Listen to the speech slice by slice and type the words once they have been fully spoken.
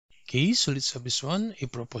Okay, so let's have this one, a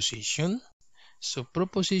proposition. So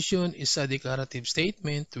proposition is a declarative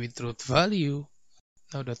statement with truth value.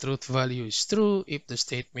 Now the truth value is true if the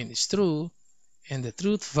statement is true, and the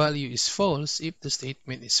truth value is false if the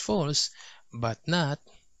statement is false, but not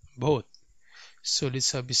both. So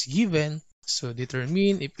let's have this given. So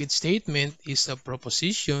determine if its statement is a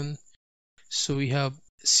proposition. So we have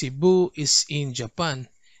Cebu is in Japan.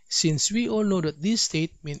 Since we all know that this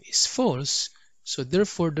statement is false, so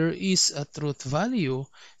therefore there is a truth value.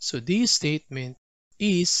 So this statement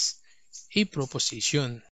is a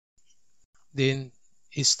proposition. Then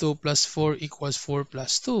is 2 plus 4 equals 4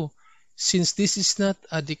 plus 2. Since this is not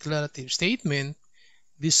a declarative statement,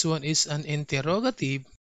 this one is an interrogative.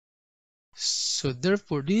 So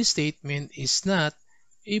therefore this statement is not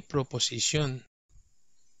a proposition.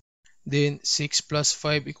 Then 6 plus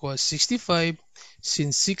 5 equals 65.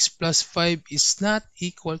 Since 6 plus 5 is not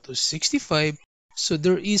equal to 65, so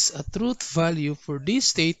there is a truth value for this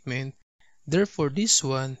statement. Therefore, this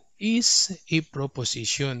one is a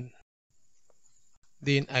proposition.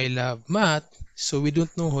 Then I love math. So we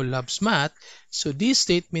don't know who loves math. So this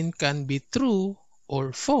statement can be true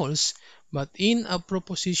or false, but in a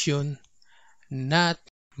proposition, not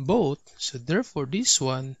both. So therefore, this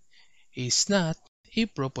one is not a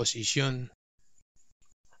proposition.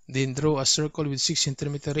 Then draw a circle with 6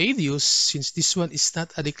 cm radius. Since this one is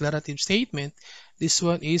not a declarative statement, this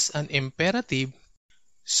one is an imperative,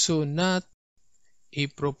 so not a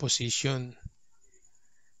proposition.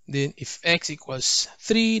 Then if x equals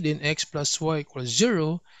 3, then x plus y equals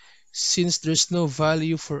 0. Since there's no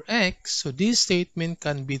value for x, so this statement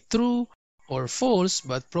can be true or false,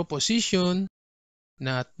 but proposition,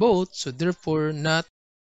 not both, so therefore not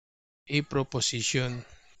a proposition.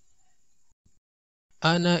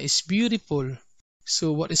 Anna is beautiful.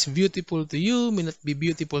 So what is beautiful to you may not be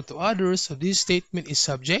beautiful to others. So this statement is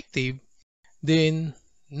subjective, then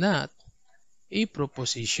not a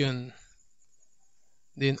proposition.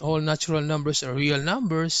 Then all natural numbers are real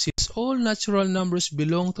numbers. Since all natural numbers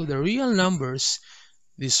belong to the real numbers,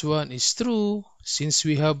 this one is true. Since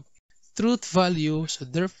we have truth value, so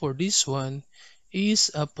therefore this one is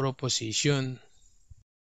a proposition.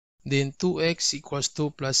 Then 2x equals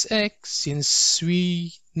 2 plus x. Since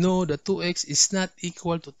we know that 2x is not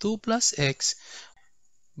equal to 2 plus x,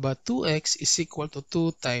 but 2x is equal to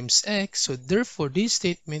 2 times x, so therefore this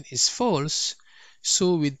statement is false.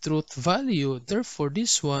 So with truth value, therefore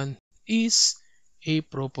this one is a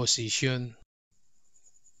proposition.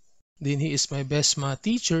 Then he is my best math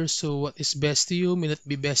teacher. So what is best to you may not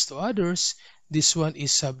be best to others. This one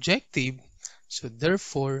is subjective, so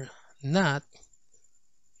therefore not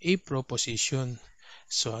a proposition.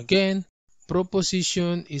 So again,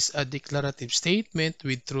 proposition is a declarative statement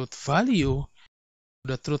with truth value.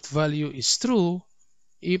 The truth value is true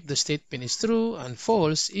if the statement is true and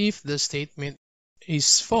false if the statement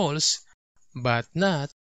is false, but not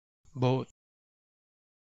both.